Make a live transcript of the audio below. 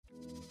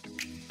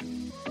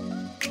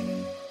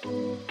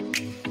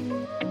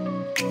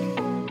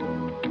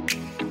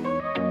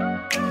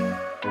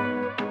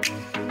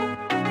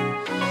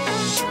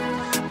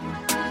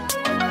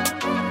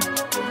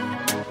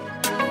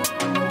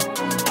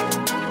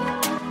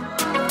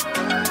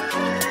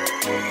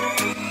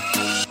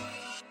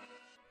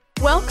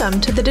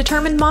Welcome to the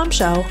Determined Mom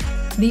Show,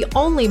 the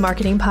only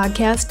marketing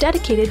podcast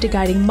dedicated to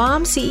guiding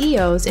mom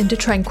CEOs into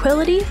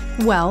tranquility,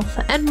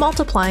 wealth, and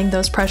multiplying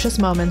those precious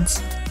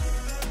moments.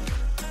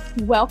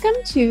 Welcome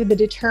to the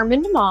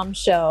Determined Mom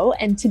Show,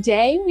 and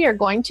today we are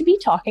going to be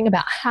talking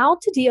about how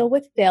to deal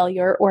with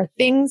failure or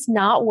things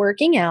not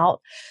working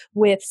out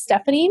with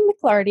Stephanie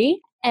McLarty.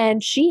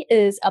 And she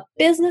is a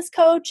business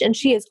coach, and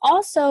she is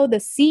also the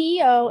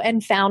CEO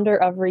and founder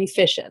of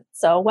Reficient.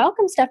 So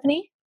welcome,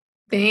 Stephanie.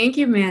 Thank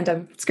you,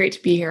 Amanda. It's great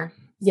to be here.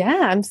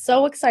 Yeah, I'm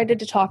so excited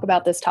to talk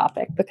about this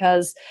topic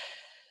because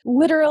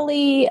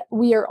literally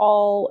we are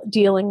all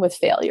dealing with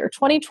failure.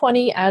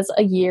 2020 as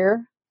a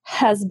year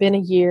has been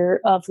a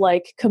year of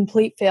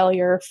complete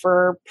failure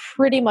for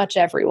pretty much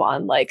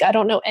everyone. I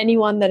don't know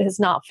anyone that has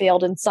not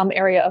failed in some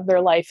area of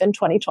their life in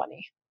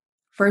 2020.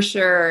 For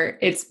sure.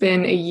 It's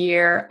been a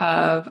year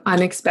of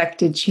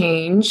unexpected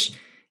change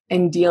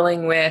and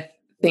dealing with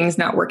things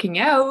not working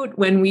out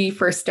when we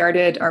first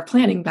started our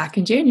planning back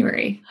in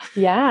January.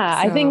 Yeah,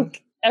 I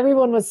think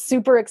everyone was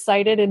super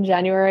excited in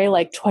January,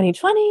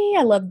 2020.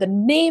 I love the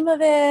name of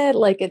it.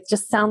 It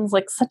just sounds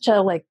like such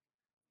a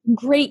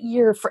great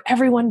year for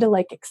everyone to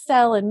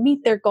excel and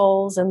meet their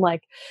goals. And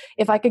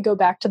if I could go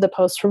back to the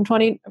post from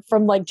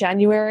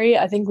January,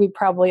 I think we'd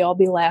probably all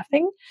be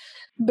laughing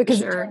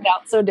because it turned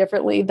out so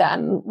differently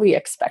than we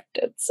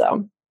expected.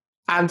 So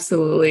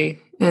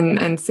absolutely.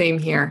 And same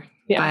here.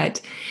 Yeah.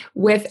 But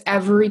with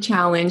every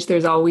challenge,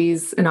 there's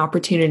always an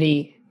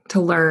opportunity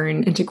to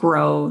learn and to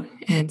grow.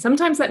 And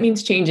sometimes that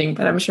means changing,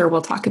 but I'm sure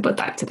we'll talk about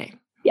that today.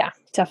 Yeah,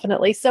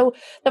 definitely. So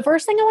the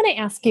first thing I want to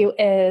ask you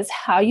is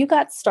how you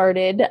got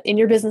started in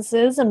your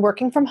businesses and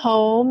working from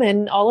home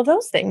and all of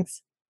those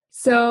things.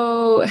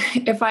 So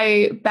if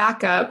I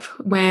back up,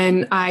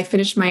 when I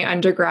finished my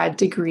undergrad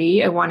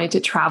degree, I wanted to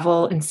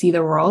travel and see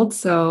the world.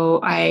 So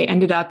I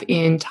ended up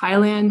in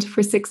Thailand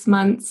for 6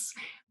 months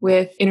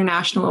with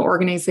international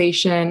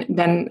organization.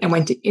 Then I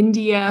went to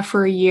India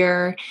for a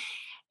year.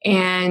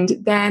 And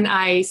then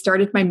I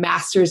started my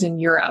master's in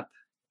Europe.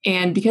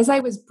 And because I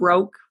was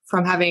broke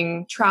from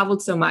having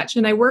traveled so much,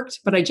 and I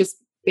worked, but I just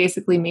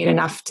basically made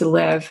enough to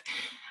live,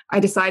 I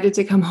decided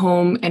to come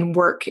home and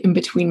work in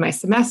between my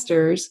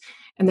semesters.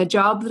 And the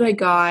job that I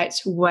got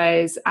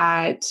was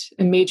at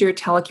a major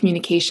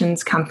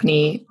telecommunications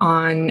company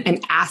on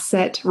an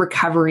asset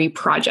recovery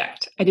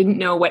project. I didn't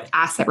know what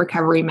asset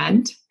recovery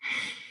meant.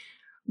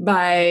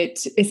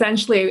 But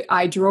essentially,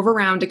 I drove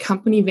around a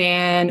company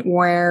van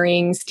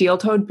wearing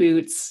steel-toed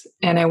boots,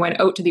 and I went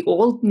out to the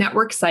old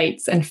network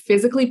sites and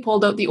physically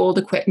pulled out the old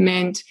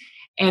equipment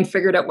and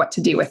figured out what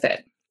to do with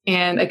it.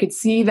 And I could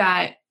see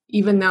that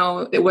even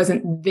though it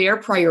wasn't their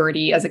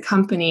priority as a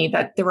company,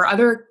 that there were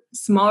other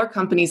smaller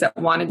companies that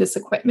wanted this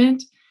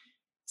equipment.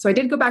 So I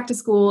did go back to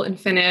school and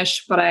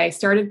finish, but I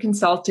started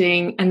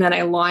consulting, and then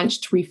I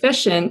launched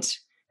Reficient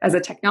as a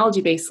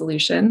technology-based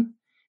solution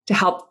to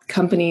help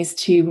companies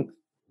to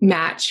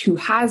match who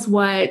has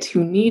what,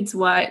 who needs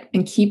what,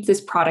 and keep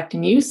this product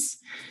in use.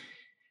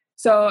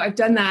 So I've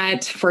done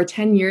that for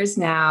 10 years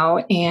now.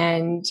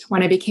 And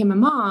when I became a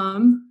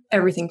mom,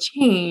 everything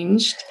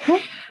changed.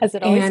 As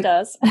it always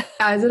does.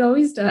 As it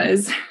always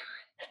does.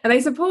 And I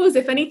suppose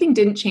if anything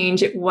didn't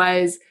change, it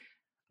was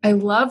I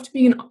loved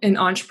being an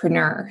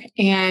entrepreneur.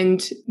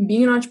 And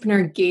being an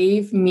entrepreneur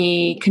gave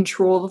me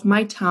control of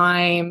my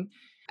time.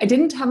 I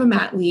didn't have a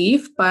mat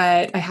leave,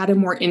 but I had a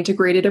more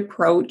integrated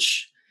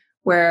approach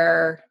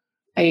where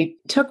I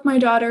took my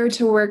daughter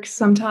to work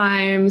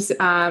sometimes.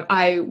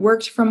 I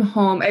worked from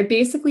home. I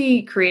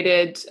basically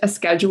created a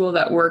schedule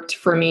that worked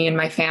for me and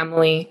my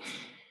family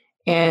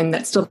and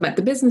that still met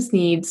the business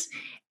needs.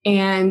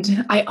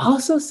 And I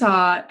also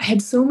I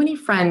had so many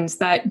friends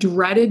that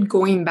dreaded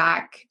going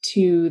back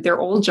to their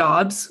old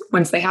jobs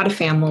once they had a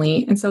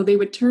family. And so they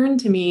would turn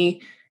to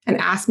me and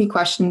ask me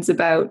questions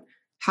about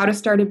how to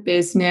start a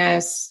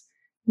business,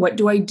 what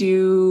do I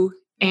do?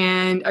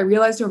 And I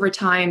realized over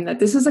time that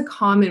this is a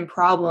common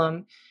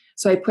problem.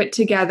 So I put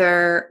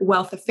together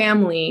Wealth of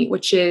Family,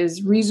 which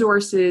is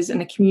resources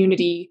and a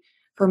community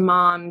for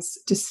moms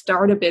to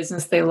start a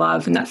business they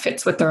love and that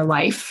fits with their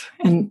life,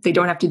 and they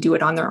don't have to do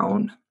it on their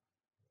own.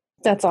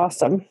 That's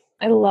awesome.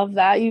 I love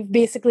that. You've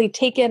basically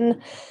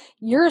taken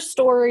your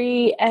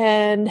story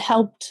and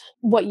helped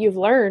what you've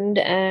learned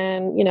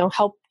and,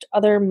 helped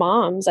other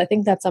moms. I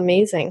think that's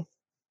amazing.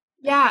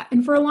 Yeah.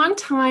 And for a long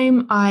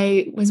time,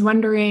 I was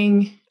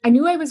wondering, I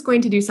knew I was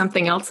going to do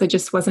something else. I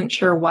just wasn't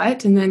sure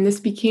what. And then this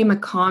became a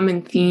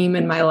common theme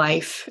in my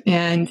life.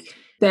 And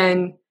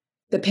then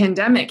the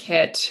pandemic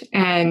hit,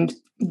 and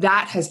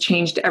that has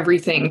changed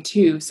everything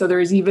too. So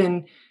there's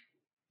even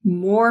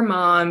more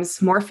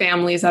moms, more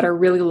families that are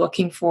really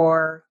looking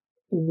for,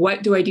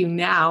 what do I do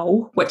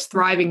now? What's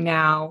thriving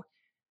now?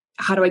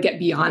 How do I get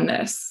beyond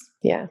this?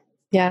 Yeah.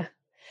 Yeah.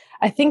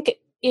 I think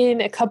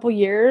in a couple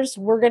years,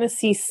 we're going to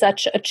see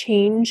such a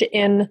change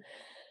in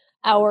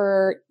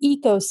our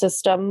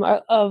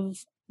ecosystem of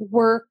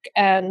work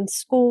and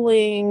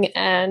schooling.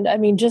 And I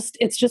mean,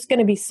 it's just going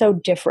to be so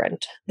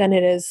different than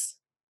it is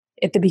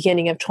at the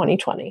beginning of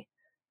 2020.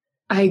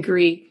 I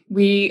agree.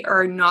 We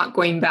are not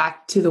going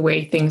back to the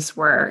way things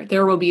were.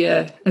 There will be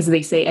as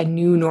they say, a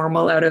new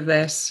normal out of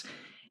this.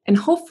 And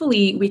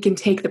hopefully we can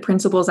take the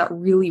principles that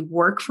really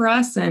work for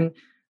us and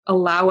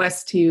allow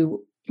us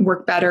to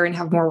work better and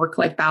have more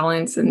work-life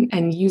balance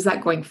and use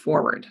that going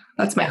forward.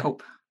 That's my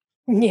hope.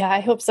 Yeah,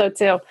 I hope so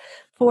too,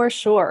 for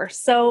sure.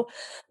 So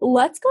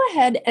let's go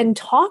ahead and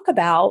talk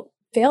about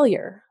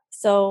failure.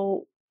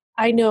 So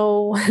I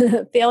know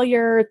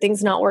failure,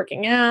 things not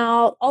working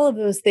out, all of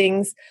those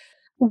things.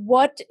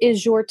 What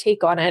is your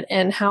take on it,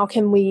 and how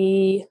can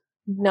we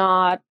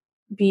not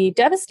be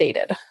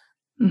devastated?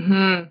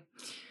 Mm-hmm.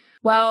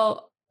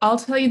 Well, I'll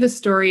tell you the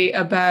story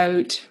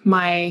about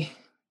my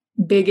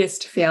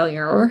biggest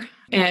failure.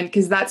 And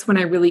because that's when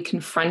I really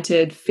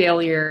confronted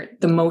failure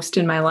the most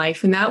in my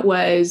life. And that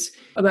was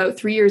about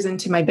 3 years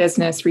into my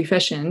business,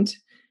 Refficient.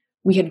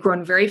 We had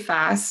grown very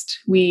fast.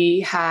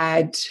 We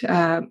had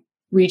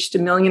reached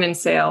 $1 million in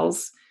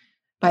sales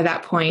by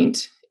that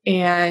point.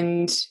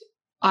 And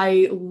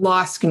I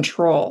lost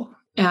control.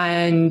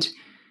 And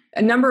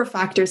a number of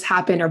factors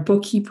happened. Our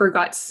bookkeeper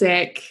got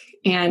sick,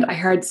 and I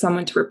hired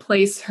someone to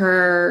replace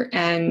her.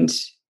 And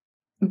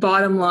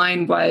bottom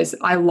line was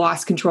I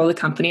lost control of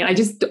the company. And I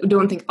just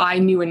don't think I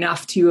knew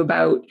enough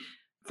about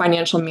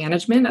financial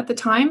management at the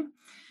time.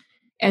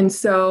 And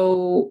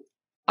so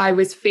I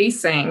was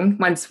facing,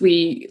 once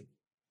we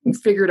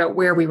figured out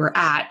where we were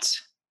at,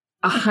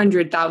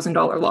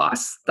 $100,000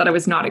 loss that I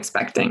was not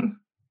expecting.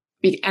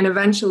 And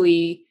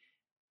eventually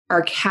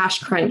our cash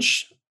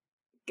crunch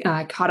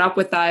caught up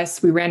with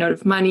us. We ran out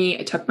of money.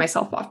 I took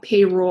myself off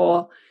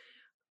payroll,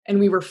 and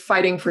we were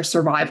fighting for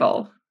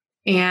survival.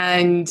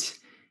 And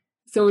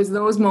so it was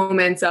those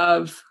moments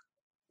of,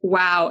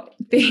 wow,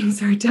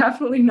 things are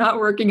definitely not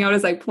working out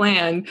as I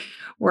planned.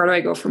 Where do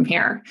I go from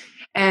here?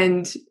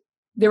 And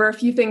there were a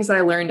few things that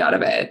I learned out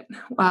of it.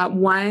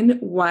 One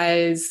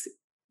was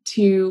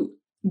to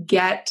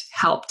get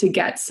help, to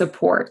get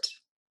support.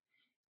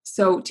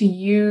 So to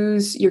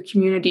use your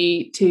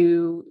community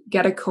to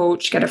get a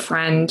coach, get a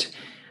friend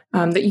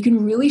that you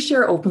can really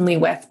share openly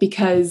with,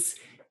 because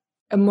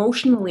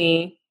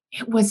emotionally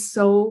it was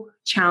so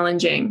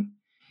challenging.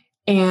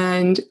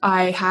 And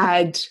I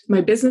had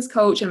my business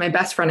coach and my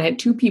best friend. I had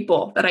two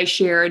people that I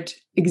shared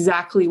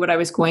exactly what I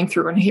was going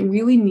through. And I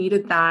really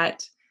needed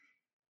that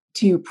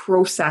to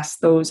process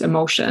those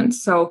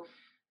emotions. So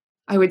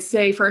I would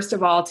say, first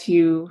of all,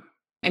 to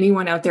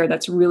anyone out there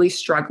that's really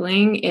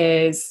struggling,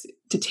 is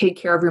to take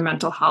care of your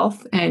mental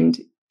health and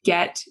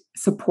get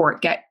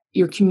support, get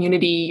your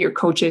community, your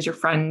coaches, your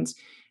friends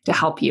to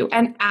help you,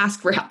 and ask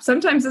for help.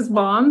 Sometimes as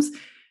moms,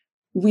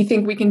 we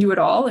think we can do it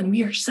all, and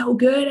we are so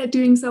good at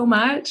doing so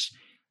much.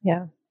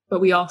 Yeah.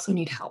 But we also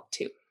need help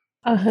too.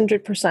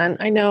 100%.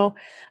 I know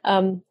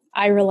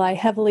I rely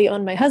heavily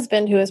on my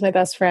husband, who is my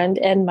best friend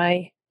and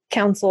my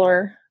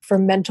counselor for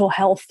mental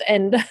health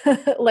and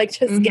like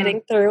just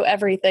getting through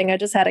everything. I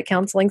just had a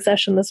counseling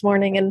session this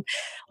morning, and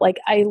like,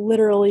 I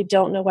literally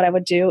don't know what I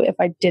would do if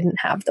I didn't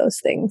have those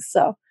things.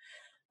 So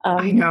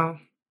I know.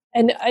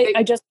 And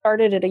I just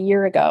started it a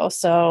year ago.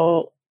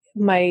 So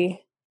my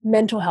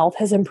mental health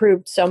has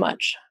improved so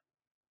much.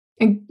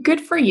 And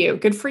good for you.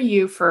 Good for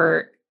you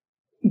for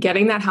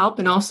getting that help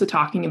and also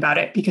talking about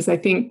it, because I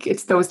think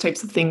it's those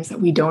types of things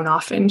that we don't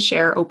often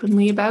share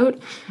openly about.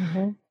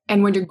 Mm-hmm.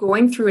 And when you're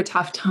going through a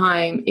tough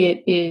time,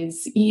 it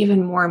is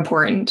even more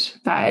important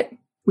that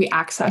we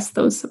access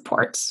those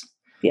supports.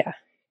 Yeah.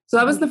 So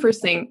that was the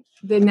first thing.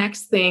 The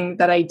next thing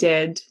that I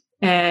did,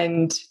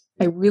 and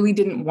I really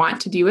didn't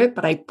want to do it,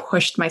 but I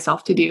pushed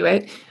myself to do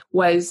it,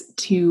 was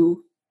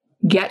to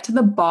get to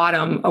the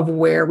bottom of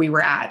where we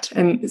were at.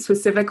 And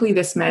specifically,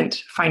 this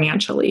meant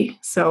financially.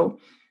 So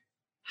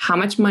how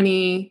much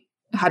money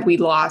had we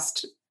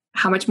lost?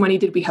 How much money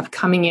did we have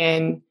coming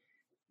in?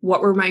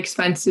 What were my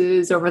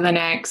expenses over the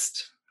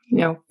next,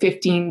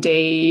 15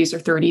 days or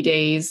 30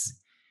 days?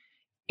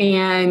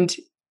 And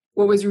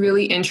what was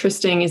really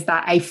interesting is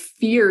that I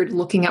feared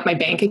looking at my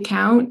bank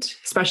account,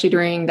 especially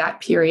during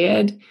that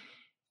period.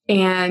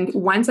 And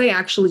once I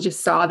actually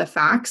just saw the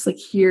facts, like,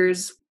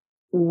 here's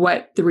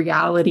what the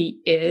reality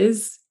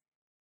is,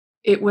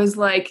 it was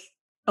like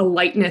a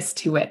lightness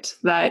to it,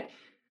 that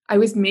I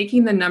was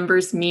making the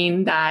numbers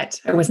mean that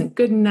I wasn't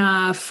good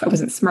enough, I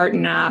wasn't smart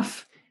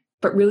enough,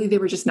 but really they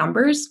were just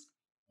numbers.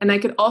 And I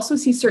could also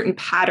see certain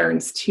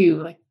patterns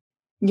too, like,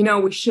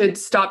 we should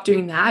stop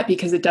doing that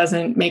because it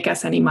doesn't make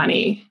us any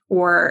money.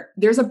 Or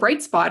there's a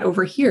bright spot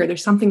over here.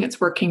 There's something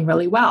that's working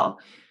really well.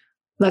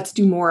 Let's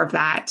do more of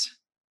that.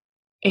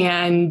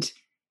 And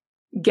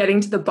getting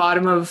to the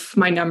bottom of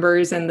my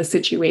numbers and the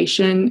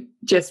situation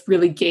just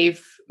really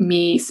gave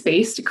me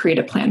space to create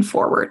a plan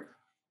forward.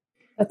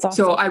 That's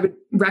awesome. So I would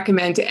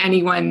recommend to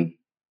anyone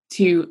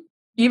to,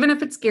 even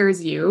if it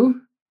scares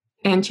you,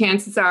 and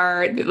chances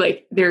are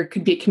like there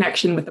could be a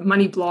connection with a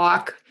money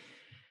block,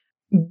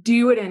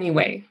 do it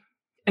anyway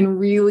and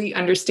really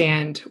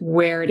understand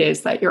where it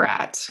is that you're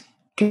at,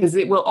 because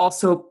it will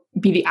also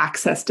be the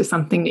access to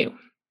something new.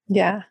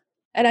 Yeah.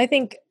 And I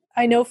think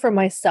I know for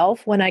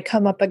myself, when I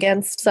come up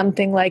against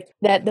something like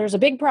that, there's a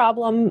big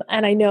problem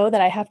and I know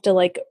that I have to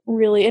like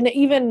really, and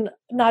even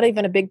not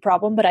even a big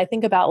problem, but I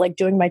think about like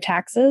doing my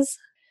taxes.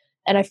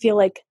 And I feel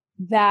like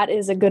that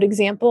is a good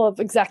example of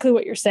exactly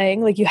what you're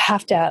saying. Like you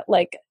have to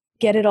like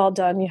get it all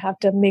done. You have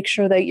to make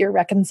sure that you're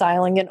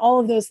reconciling and all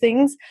of those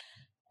things.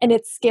 And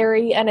it's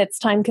scary and it's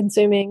time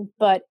consuming,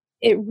 but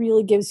it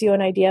really gives you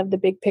an idea of the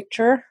big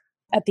picture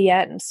at the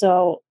end.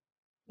 So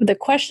the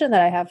question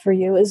that I have for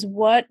you is,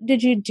 what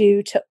did you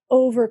do to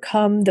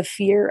overcome the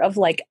fear of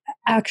like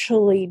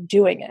actually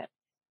doing it?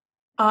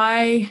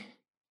 I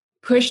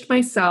pushed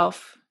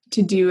myself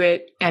to do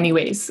it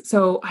anyways.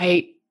 So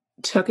I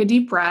took a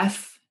deep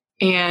breath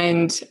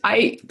and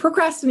I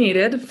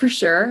procrastinated for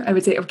sure. I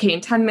would say, okay,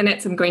 in 10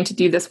 minutes, I'm going to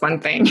do this one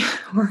thing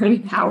or in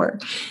an hour.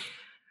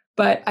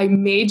 But I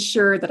made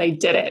sure that I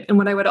did it. And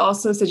what I would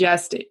also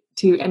suggest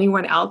to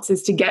anyone else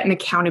is to get an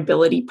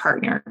accountability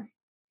partner.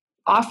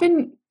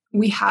 Often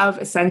we have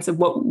a sense of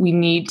what we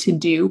need to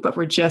do, but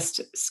we're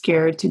just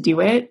scared to do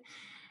it.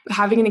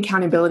 Having an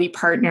accountability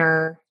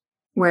partner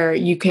where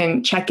you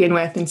can check in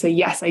with and say,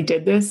 yes, I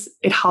did this,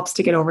 it helps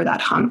to get over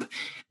that hump.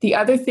 The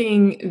other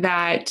thing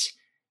that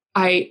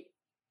I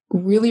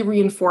really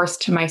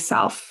reinforced to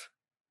myself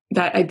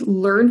that I'd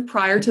learned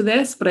prior to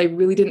this, but I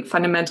really didn't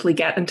fundamentally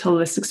get until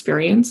this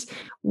experience,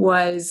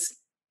 was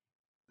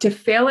to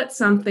fail at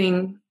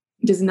something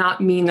does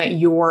not mean that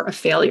you're a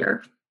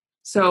failure.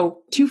 So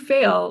to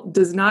fail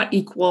does not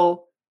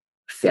equal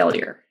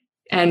failure,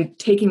 and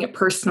taking it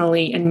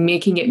personally and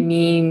making it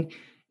mean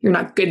you're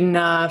not good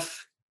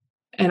enough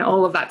and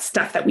all of that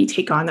stuff that we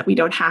take on that we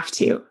don't have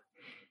to.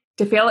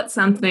 To fail at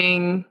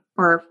something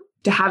or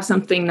to have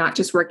something not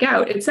just work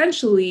out, it's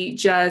essentially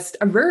just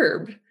a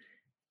verb.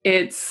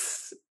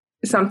 It's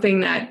something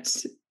that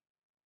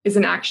is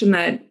an action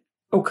that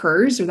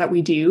occurs or that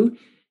we do,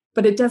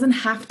 but it doesn't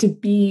have to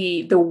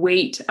be the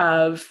weight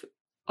of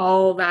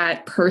all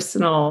that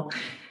personal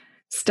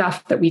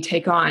stuff that we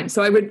take on.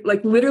 So I would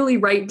like literally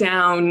write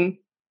down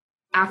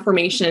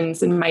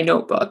affirmations in my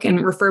notebook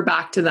and refer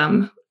back to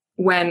them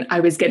when I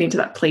was getting to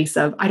that place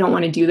of, I don't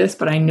want to do this,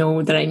 but I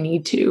know that I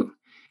need to.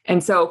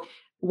 And so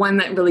one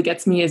that really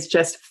gets me is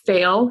just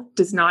fail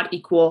does not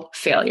equal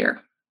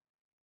failure.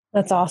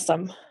 That's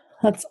awesome.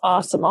 That's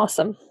awesome.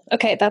 Awesome.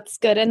 Okay, that's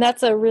good. And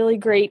that's a really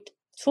great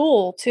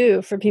tool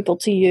too for people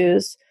to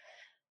use.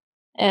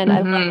 And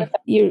I love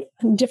that you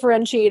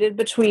differentiated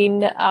between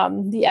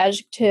the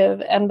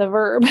adjective and the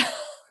verb.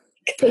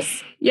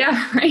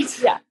 Yeah, right.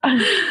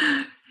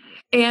 Yeah.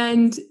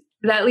 And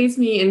that leads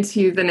me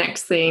into the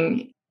next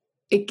thing.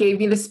 It gave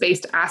me the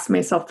space to ask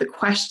myself the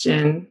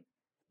question,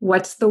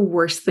 what's the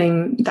worst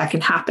thing that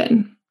can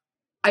happen?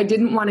 I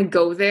didn't want to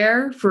go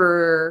there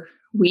for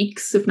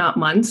weeks, if not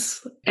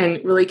months,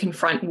 and really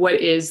confront what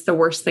is the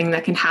worst thing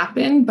that can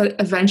happen. But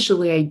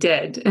eventually I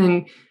did.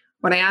 And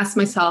when I asked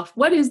myself,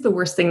 what is the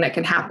worst thing that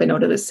can happen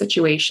out of this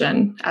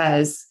situation?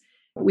 As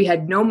we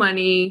had no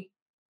money,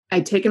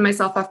 I'd taken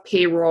myself off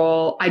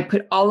payroll. I'd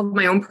put all of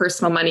my own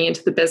personal money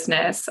into the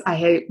business.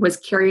 I was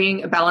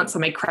carrying a balance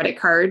on my credit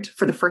card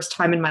for the first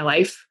time in my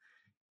life.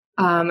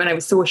 And I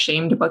was so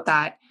ashamed about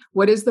that.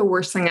 What is the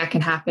worst thing that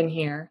can happen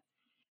here?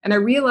 And I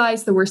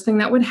realized the worst thing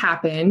that would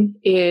happen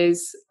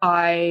is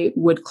I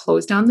would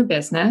close down the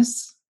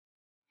business.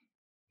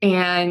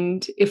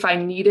 And if I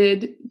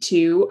needed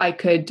to, I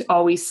could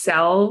always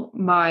sell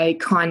my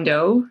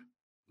condo,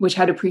 which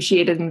had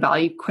appreciated in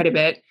value quite a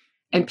bit,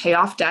 and pay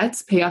off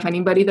debts, pay off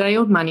anybody that I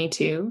owed money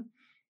to.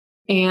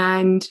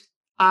 And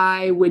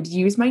I would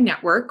use my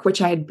network,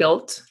 which I had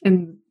built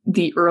in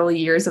the early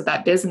years of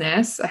that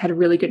business. I had a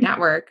really good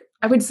network.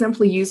 I would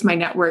simply use my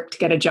network to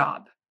get a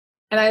job.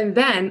 And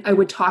then I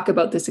would talk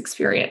about this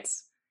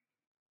experience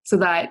so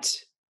that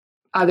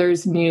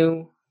others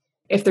knew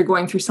if they're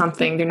going through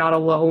something, they're not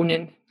alone,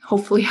 and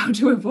hopefully how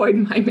to avoid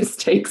my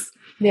mistakes.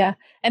 Yeah.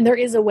 And there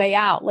is a way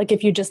out. Like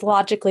if you just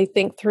logically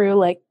think through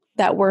like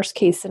that worst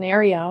case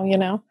scenario, you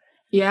know?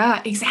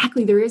 Yeah,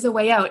 exactly. There is a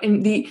way out.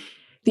 And the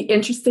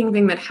interesting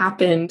thing that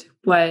happened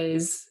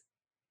was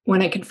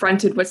when I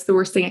confronted what's the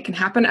worst thing that can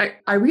happen,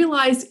 I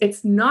realized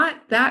it's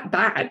not that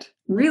bad.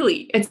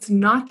 Really, it's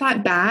not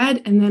that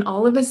bad. And then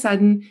all of a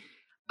sudden,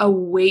 a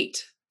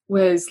weight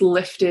was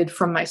lifted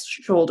from my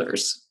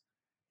shoulders.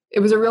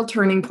 It was a real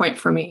turning point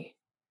for me,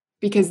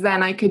 because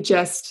then I could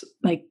just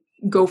like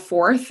go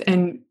forth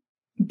and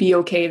be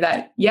okay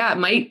that, yeah, I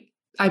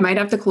might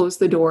have to close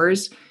the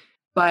doors,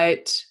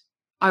 but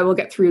I will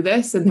get through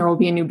this and there will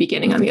be a new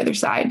beginning on the other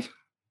side.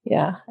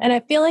 Yeah. And I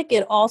feel like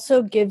it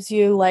also gives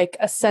you like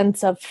a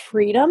sense of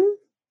freedom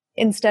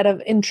instead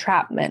of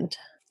entrapment.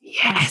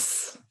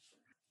 Yes,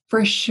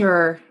 for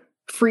sure.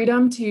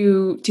 Freedom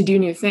to do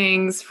new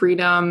things,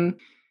 freedom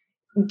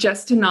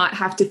just to not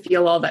have to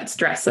feel all that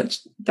stress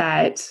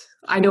that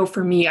I know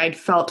for me, I'd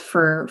felt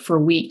for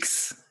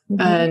weeks.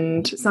 Mm-hmm.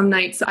 And some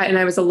nights, and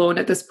I was alone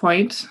at this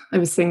point, I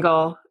was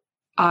single,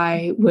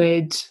 I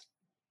would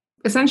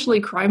essentially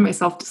cry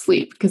myself to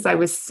sleep because I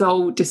was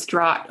so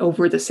distraught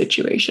over the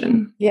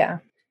situation. Yeah.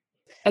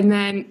 And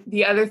then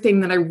the other thing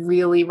that I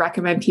really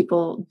recommend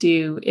people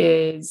do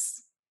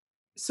is,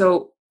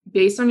 so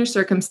based on your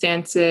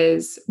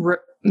circumstances,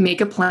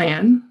 make a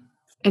plan.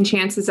 And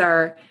chances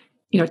are,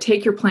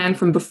 take your plan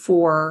from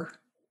before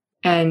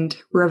and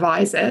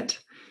revise it.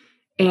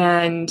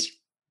 And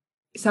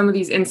some of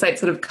these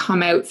insights that have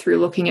come out through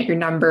looking at your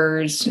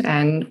numbers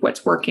and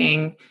what's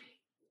working,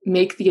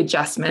 make the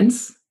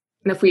adjustments.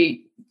 And if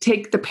we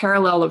take the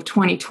parallel of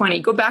 2020,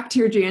 go back to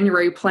your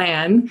January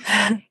plan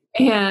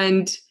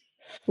and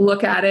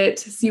look at it,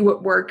 see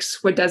what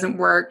works, what doesn't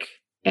work,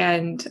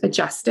 and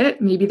adjust it.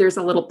 Maybe there's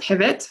a little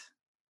pivot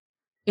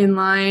in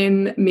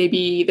line.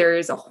 Maybe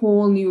there's a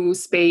whole new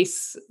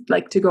space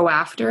to go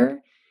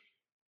after,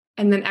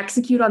 and then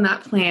execute on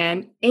that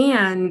plan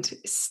and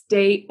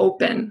stay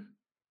open.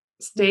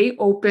 Stay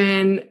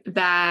open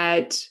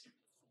that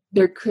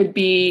there could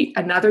be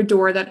another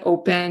door that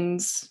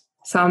opens,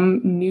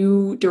 some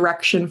new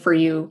direction for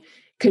you.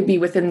 Could be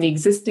within the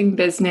existing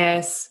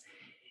business.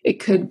 It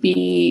could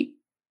be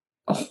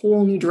a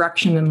whole new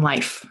direction in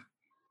life.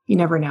 You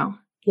never know.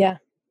 Yeah.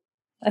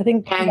 I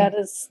think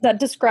that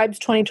describes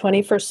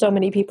 2020 for so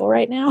many people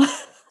right now.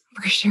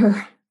 For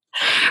sure.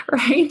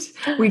 Right?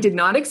 We did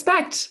not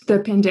expect the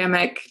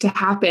pandemic to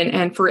happen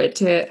and for it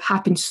to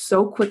happen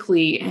so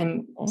quickly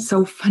and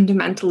so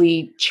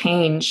fundamentally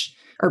change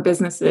our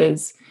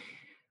businesses.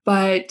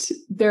 But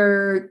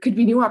there could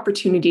be new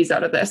opportunities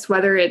out of this,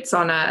 whether it's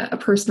on a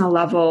personal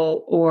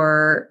level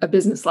or a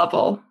business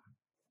level.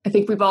 I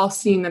think we've all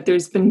seen that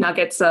there's been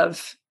nuggets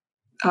of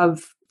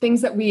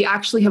things that we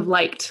actually have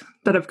liked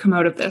that have come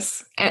out of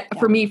this.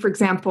 For me, for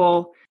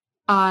example,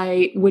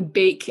 I would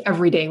bake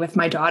every day with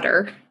my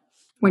daughter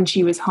when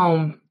she was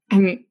home,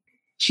 and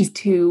she's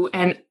 2,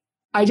 and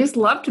I just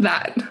loved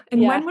that.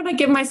 And when would I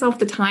give myself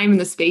the time and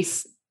the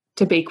space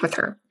to bake with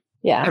her?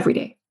 Yeah. Every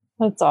day.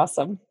 That's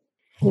awesome.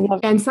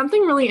 And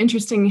something really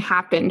interesting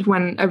happened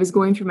when I was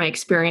going through my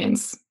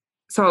experience.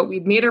 So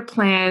we'd made our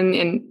plan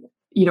and,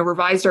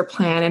 revised our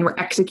plan, and we're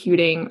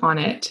executing on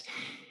it.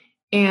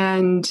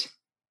 And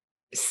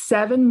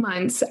 7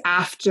 months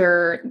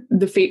after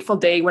the fateful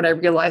day when I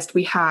realized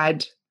we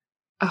had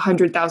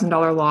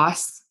 $100,000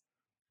 loss,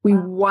 we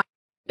won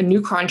a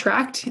new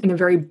contract, and a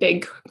very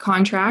big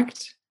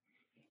contract.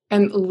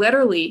 And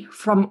literally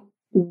from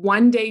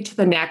one day to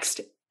the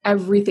next,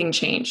 everything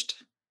changed.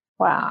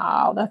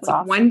 Wow, that's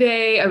awesome. One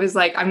day I was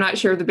like, I'm not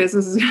sure if the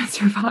business is going to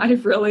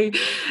survive, really.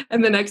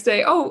 And the next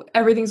day,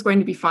 everything's going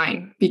to be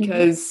fine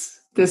because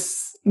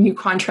this new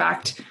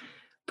contract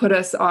put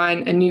us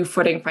on a new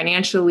footing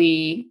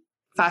financially.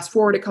 Fast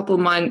forward a couple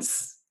of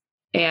months,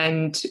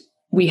 and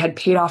we had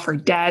paid off our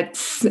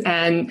debts,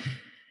 and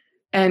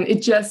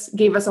it just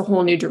gave us a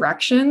whole new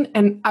direction.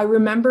 And I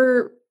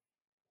remember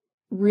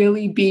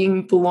really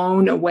being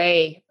blown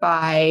away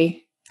by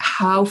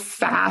how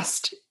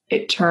fast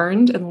it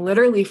turned. And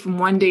literally from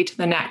one day to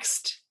the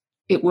next,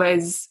 it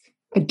was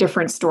a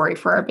different story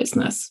for our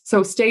business.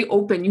 So stay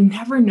open. You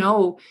never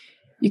know.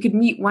 You could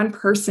meet one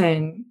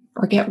person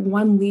or get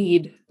one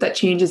lead that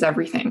changes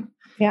everything.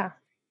 Yeah,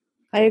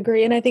 I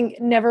agree. And I think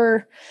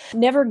never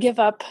give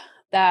up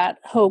that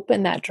hope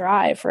and that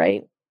drive,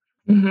 right?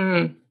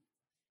 Mm-hmm.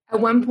 At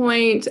one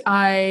point,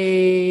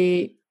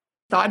 I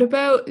thought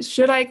about,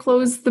 should I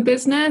close the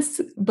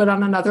business? But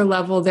on another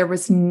level, there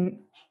was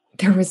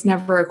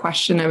never a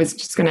question. I was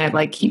just going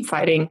to keep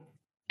fighting,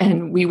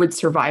 and we would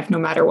survive no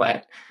matter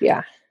what.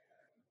 Yeah.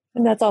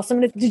 And that's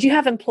awesome. Did you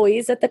have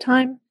employees at the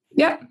time?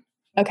 Yeah.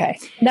 Okay.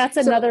 That's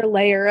another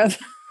layer of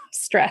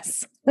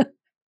stress. It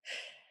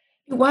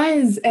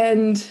was.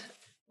 And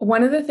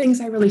one of the things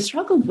I really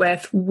struggled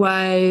with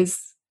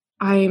was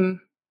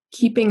I'm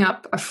keeping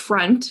up a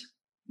front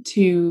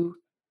to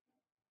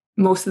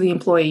most of the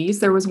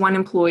employees. There was one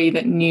employee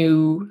that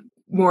knew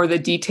more of the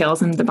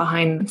details and the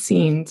behind the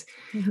scenes,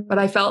 but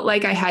I felt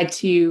like I had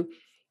to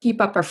keep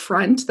up a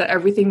front that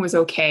everything was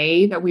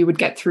okay, that we would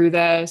get through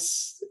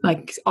this,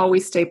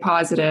 always stay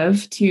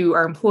positive to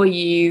our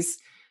employees,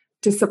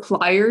 to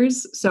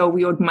suppliers. So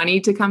we owed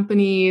money to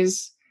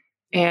companies,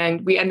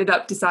 and we ended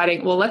up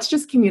deciding, well, let's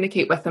just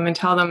communicate with them and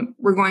tell them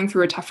we're going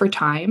through a tougher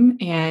time,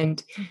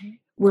 and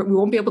we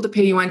won't be able to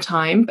pay you on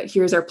time, but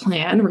here's our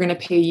plan. We're going to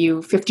pay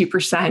you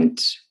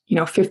 50%,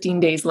 15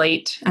 days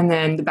late, and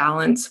then the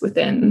balance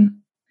within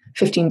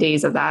 15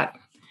 days of that.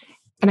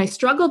 And I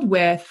struggled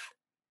with,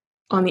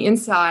 on the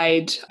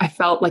inside, I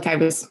felt like I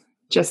was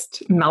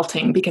just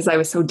melting because I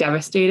was so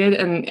devastated.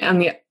 And on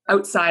the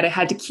outside, I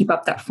had to keep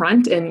up that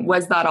front. And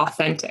was that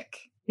authentic?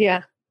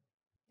 Yeah.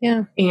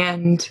 Yeah.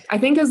 And I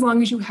think as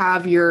long as you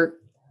have your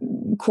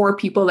core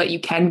people that you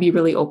can be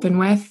really open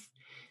with,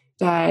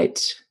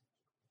 that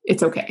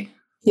it's okay.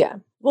 Yeah.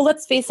 Well,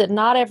 let's face it,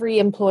 not every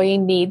employee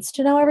needs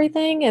to know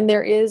everything. And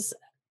there is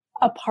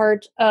a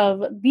part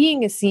of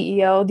being a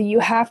CEO that you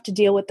have to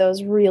deal with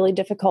those really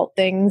difficult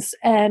things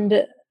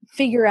and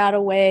figure out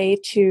a way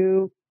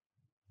to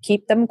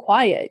keep them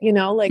quiet.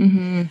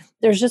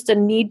 There's just a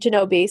need to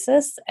know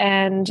basis.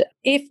 And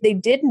if they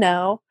did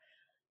know,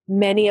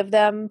 many of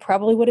them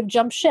probably would have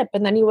jumped ship,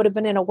 and then you would have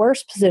been in a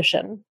worse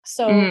position.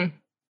 So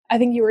I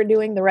think you were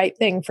doing the right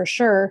thing for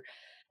sure.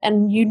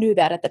 And you knew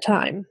that at the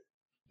time.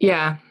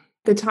 Yeah.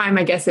 The time,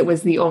 I guess it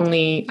was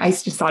I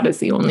just thought it was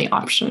the only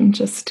option.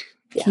 Just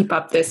keep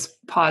up this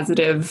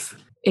positive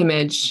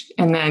image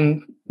and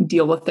then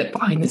deal with it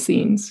behind the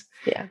scenes.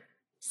 Yeah.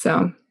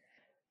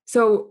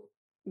 So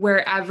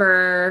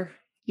wherever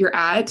you're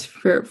at,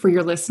 for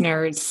your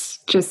listeners,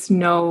 just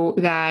know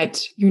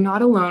that you're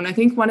not alone. I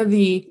think one of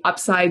the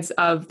upsides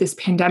of this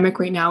pandemic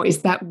right now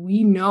is that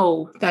we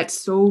know that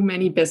so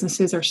many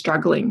businesses are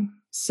struggling.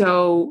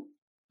 So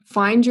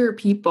find your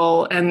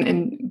people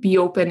and be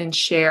open and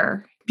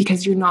share,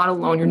 because you're not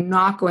alone. You're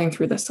not going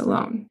through this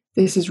alone.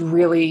 This is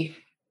really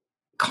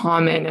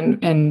common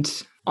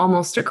and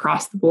almost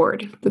across the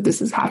board that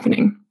this is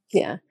happening.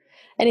 Yeah.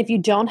 And if you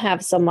don't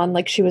have someone,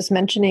 like you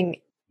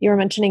were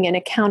mentioning an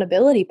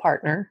accountability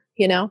partner,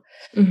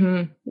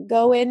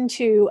 go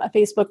into a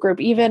Facebook group,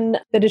 even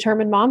the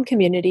Determined Mom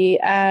community,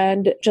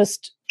 and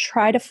just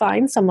try to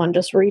find someone,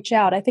 just reach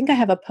out. I think I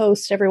have a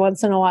post every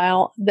once in a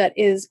while that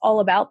is all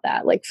about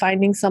that, like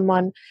finding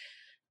someone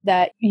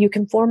that you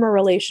can form a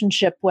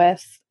relationship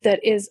with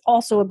that is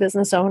also a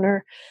business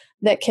owner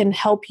that can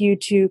help you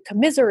to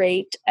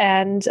commiserate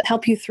and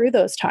help you through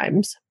those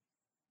times.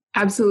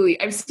 Absolutely.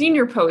 I've seen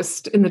your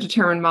post in the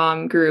Determined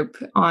Mom group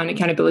on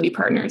accountability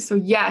partners. So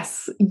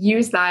yes,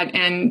 use that.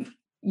 And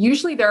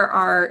usually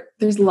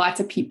there's lots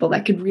of people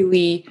that could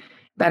really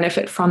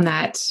benefit from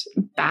that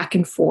back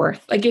and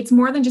forth. Like, it's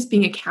more than just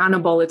being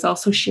accountable. It's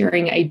also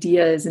sharing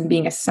ideas and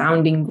being a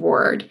sounding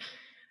board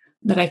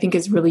that I think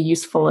is really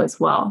useful as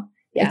well.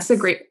 Yes.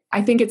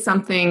 I think it's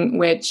something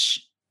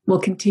which will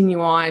continue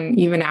on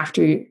even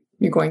after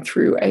you're going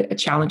through a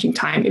challenging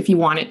time, if you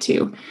want it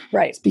to.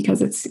 Right. It's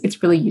because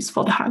it's really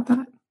useful to have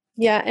that.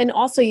 Yeah. And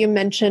also you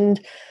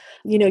mentioned,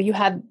 you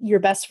had your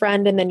best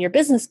friend and then your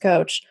business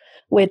coach,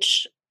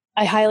 which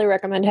I highly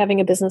recommend having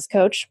a business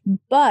coach.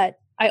 But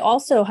I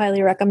also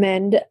highly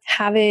recommend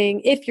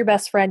if your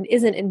best friend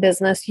isn't in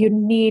business, you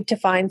need to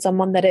find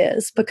someone that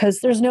is, because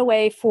there's no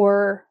way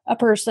for a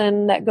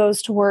person that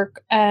goes to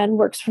work and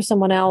works for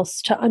someone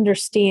else to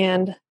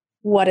understand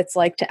what it's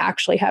like to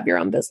actually have your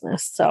own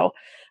business. So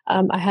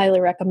I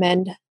highly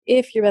recommend,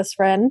 if your best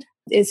friend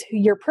is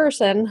your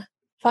person,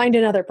 find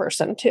another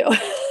person too.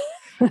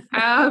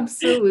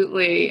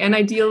 Absolutely. And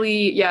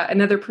ideally,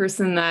 another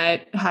person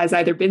that has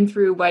either been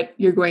through what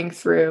you're going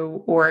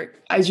through, or,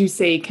 as you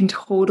say, can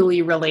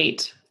totally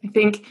relate. I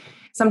think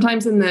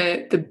sometimes in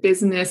the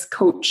business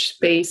coach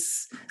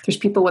space, there's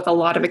people with a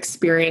lot of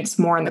experience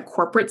more on the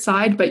corporate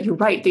side, but you're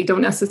right, they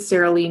don't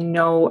necessarily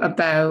know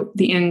about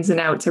the ins and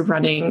outs of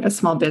running a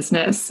small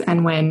business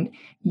and when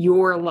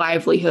your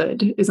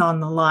livelihood is on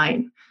the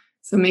line.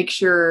 So make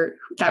sure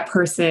that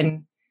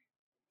person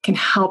can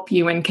help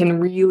you and can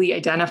really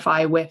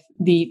identify with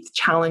the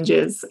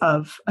challenges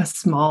of a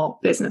small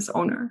business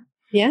owner.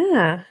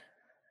 Yeah.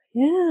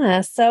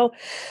 Yeah. So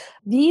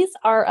these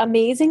are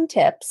amazing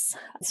tips.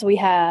 So we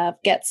have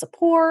get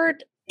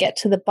support, get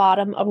to the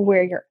bottom of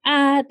where you're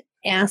at,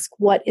 ask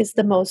what is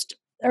the most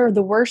or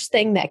the worst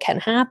thing that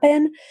can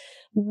happen,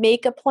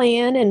 make a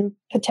plan and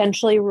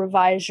potentially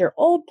revise your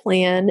old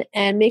plan,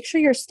 and make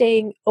sure you're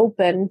staying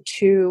open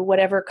to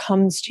whatever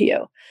comes to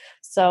you.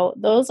 So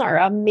those are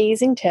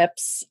amazing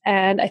tips.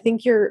 And I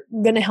think you're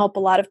going to help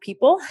a lot of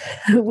people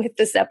with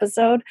this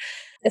episode,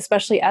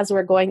 especially as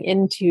we're going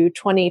into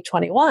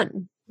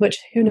 2021, which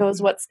who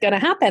knows what's going to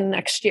happen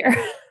next year.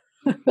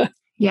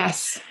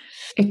 Yes.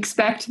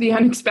 Expect the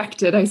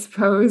unexpected, I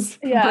suppose.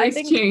 Yeah,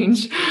 Embrace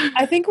change.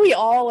 I think we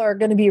all are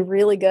going to be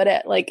really good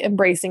at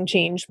embracing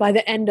change by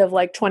the end of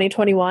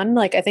 2021.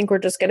 I think we're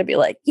just going to be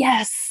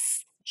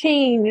yes,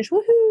 change,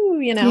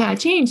 woohoo, Yeah,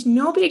 change,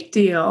 no big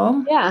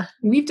deal. Yeah.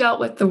 We've dealt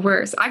with the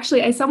worst.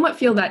 Actually, I somewhat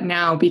feel that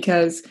now,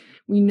 because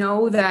we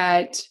know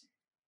that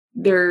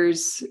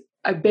there's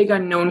a big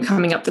unknown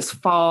coming up this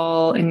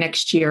fall and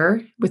next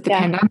year with the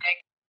pandemic.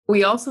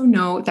 We also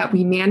know that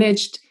we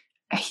managed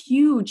a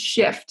huge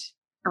shift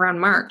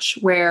around March,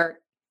 where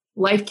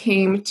life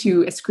came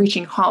to a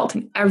screeching halt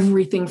and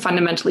everything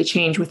fundamentally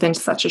changed within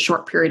such a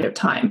short period of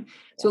time.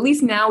 So at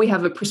least now we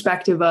have a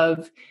perspective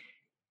of,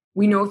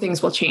 we know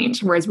things will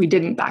change, whereas we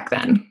didn't back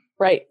then.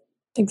 Right.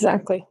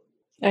 Exactly.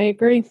 I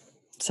agree.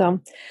 So,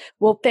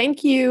 well,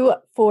 thank you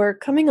for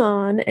coming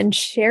on and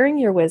sharing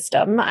your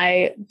wisdom.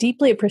 I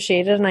deeply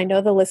appreciate it, and I know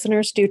the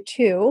listeners do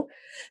too.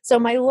 So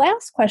my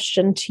last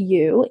question to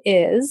you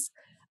is,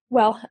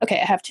 I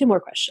have two more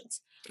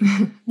questions.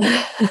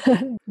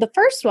 The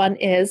first one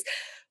is,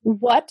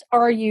 what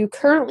are you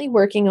currently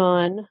working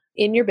on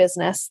in your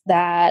business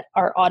that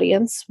our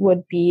audience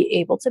would be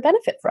able to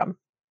benefit from?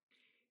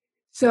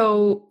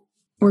 So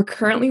we're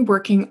currently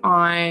working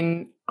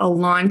on a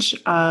launch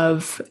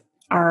of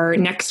our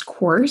next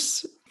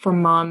course for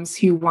moms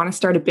who want to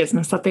start a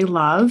business that they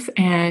love.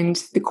 And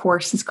the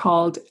course is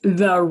called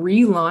The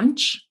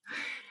Relaunch.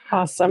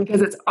 Awesome.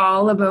 Because it's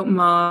all about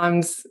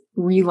moms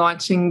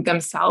relaunching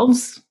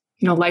themselves.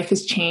 Life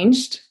has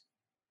changed.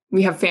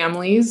 We have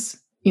families.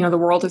 The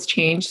world has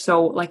changed.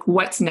 So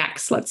what's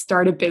next? Let's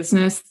start a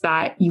business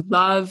that you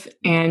love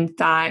and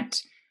that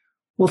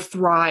will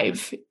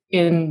thrive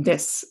in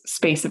this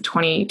space of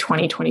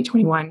 2020,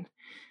 2021.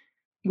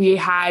 We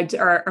had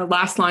our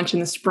last launch in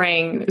the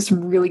spring.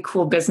 Some really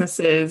cool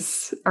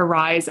businesses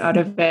arise out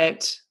of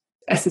it.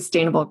 A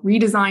sustainable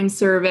redesign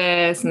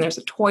service, and there's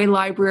a toy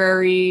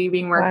library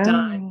being worked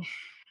on.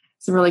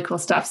 Some really cool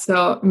stuff.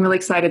 So I'm really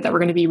excited that we're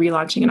going to be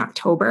relaunching in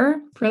October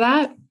for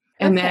that.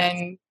 And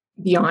then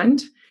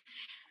beyond.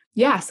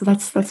 Yeah, so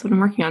that's what I'm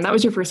working on. That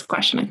was your first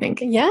question, I think.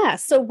 Yeah.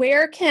 So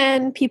where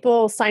can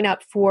people sign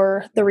up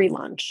for the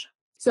relaunch?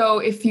 So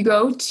if you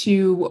go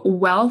to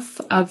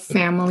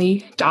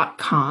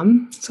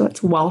wealthoffamily.com, so it's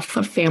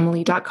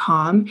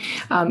wealthoffamily.com,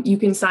 you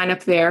can sign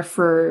up there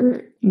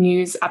for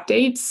news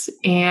updates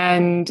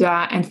and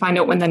find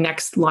out when the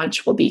next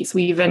launch will be. So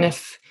even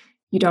if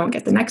you don't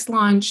get the next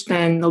launch,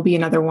 then there'll be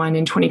another one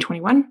in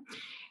 2021.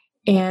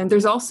 And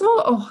there's also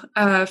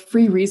a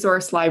free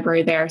resource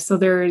library there. So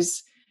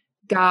there's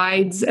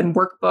guides and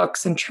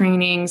workbooks and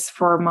trainings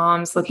for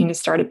moms looking to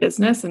start a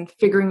business and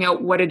figuring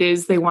out what it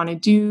is they want to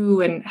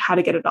do and how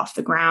to get it off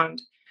the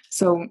ground.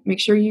 So make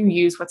sure you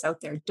use what's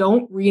out there.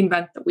 Don't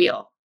reinvent the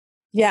wheel.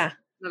 Yeah.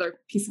 Another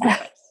piece of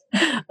advice.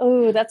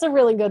 Oh, that's a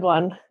really good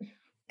one.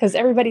 Because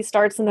everybody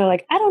starts and they're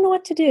like, I don't know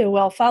what to do.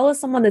 Well, follow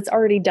someone that's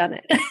already done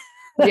it.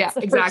 Yeah,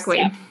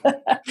 exactly.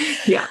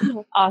 Yeah.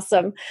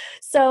 Awesome.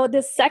 So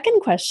the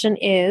second question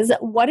is,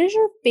 what is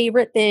your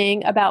favorite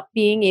thing about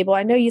being able,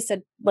 I know you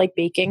said like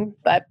baking,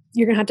 but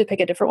you're going to have to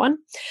pick a different one.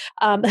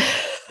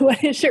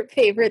 What is your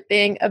favorite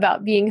thing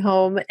about being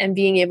home and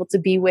being able to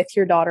be with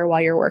your daughter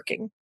while you're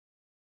working?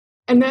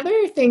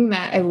 Another thing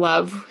that I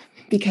love,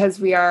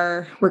 because we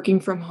are working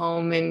from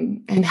home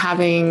and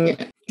having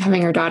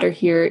our daughter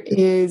here,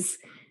 is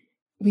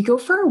we go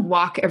for a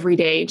walk every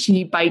day.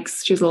 She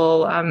bikes. She has a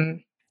little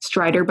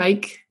Strider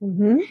bike.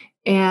 Mm-hmm.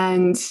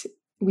 And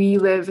we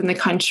live in the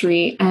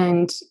country,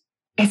 and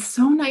it's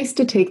so nice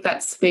to take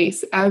that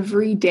space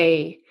every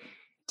day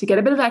to get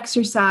a bit of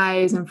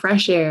exercise and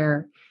fresh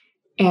air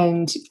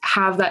and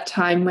have that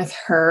time with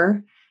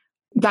her.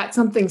 That's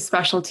something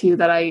special too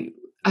that I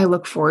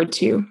look forward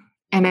to.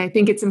 And I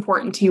think it's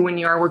important to you when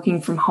you are working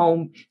from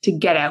home to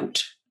get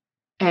out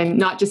and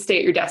not just stay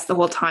at your desk the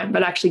whole time,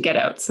 but actually get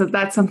out. So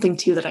that's something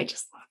too that I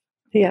just love.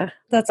 Yeah,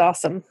 that's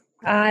awesome.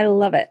 I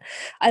love it.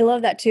 I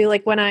love that too.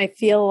 Like when I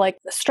feel like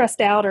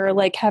stressed out or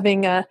like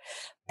having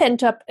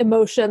pent up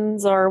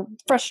emotions or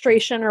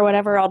frustration or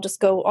whatever, I'll just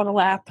go on a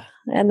lap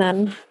and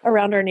then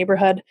around our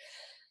neighborhood.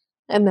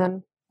 And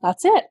then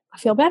that's it. I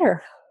feel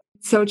better.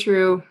 So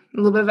true. A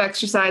little bit of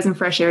exercise and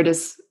fresh air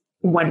does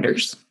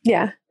wonders.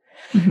 Yeah.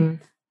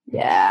 Mm-hmm.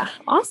 Yeah.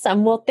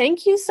 Awesome. Well,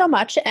 thank you so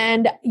much.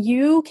 And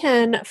you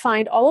can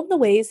find all of the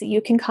ways that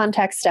you can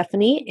contact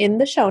Stephanie in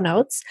the show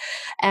notes.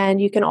 And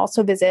you can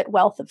also visit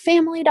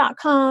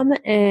wealthoffamily.com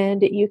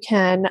and you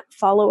can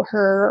follow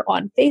her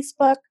on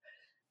Facebook.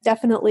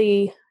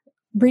 Definitely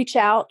reach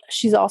out.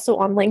 She's also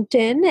on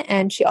LinkedIn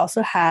and she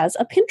also has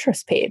a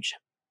Pinterest page.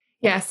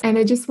 Yes. And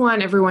I just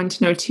want everyone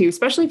to know too,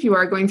 especially if you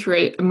are going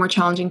through a more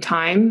challenging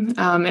time,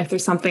 if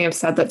there's something I've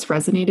said that's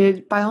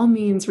resonated, by all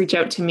means, reach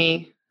out to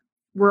me.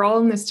 We're all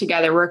in this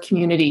together. We're a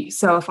community.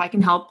 So if I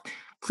can help,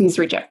 please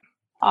reach out.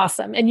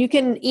 Awesome. And you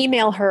can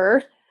email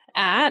her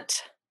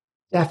at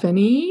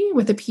Stephanie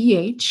with a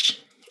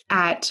PH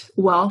at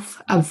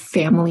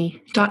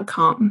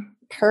wealthoffamily.com.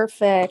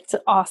 Perfect.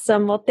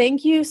 Awesome. Well,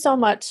 thank you so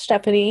much,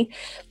 Stephanie,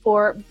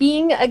 for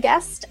being a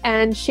guest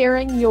and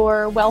sharing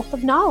your wealth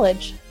of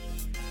knowledge.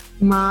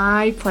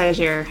 My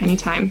pleasure.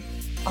 Anytime.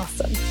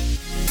 Awesome.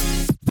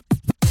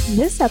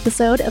 This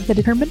episode of the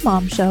Determined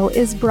Mom Show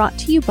is brought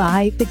to you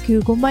by the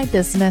Google My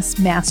Business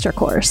Master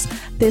Course.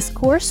 This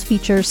course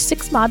features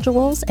 6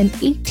 modules and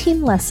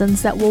 18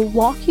 lessons that will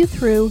walk you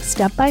through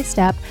step by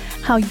step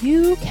how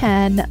you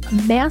can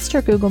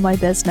master Google My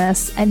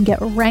Business and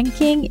get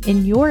ranking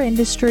in your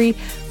industry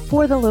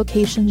for the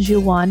locations you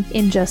want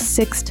in just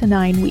 6 to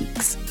 9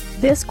 weeks.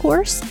 This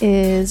course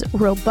is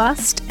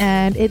robust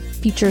and it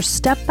features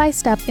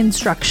step-by-step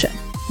instruction.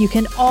 You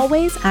can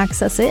always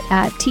access it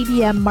at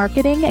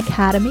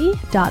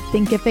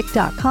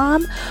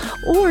tdmmarketingacademy.thinkific.com,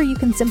 or you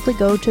can simply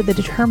go to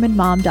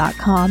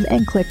thedeterminedmom.com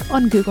and click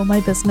on Google My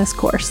Business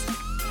Course.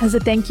 As a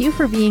thank you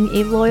for being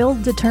a loyal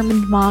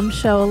Determined Mom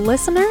Show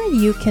listener,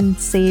 you can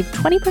save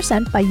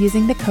 20% by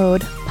using the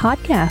code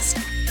PODCAST.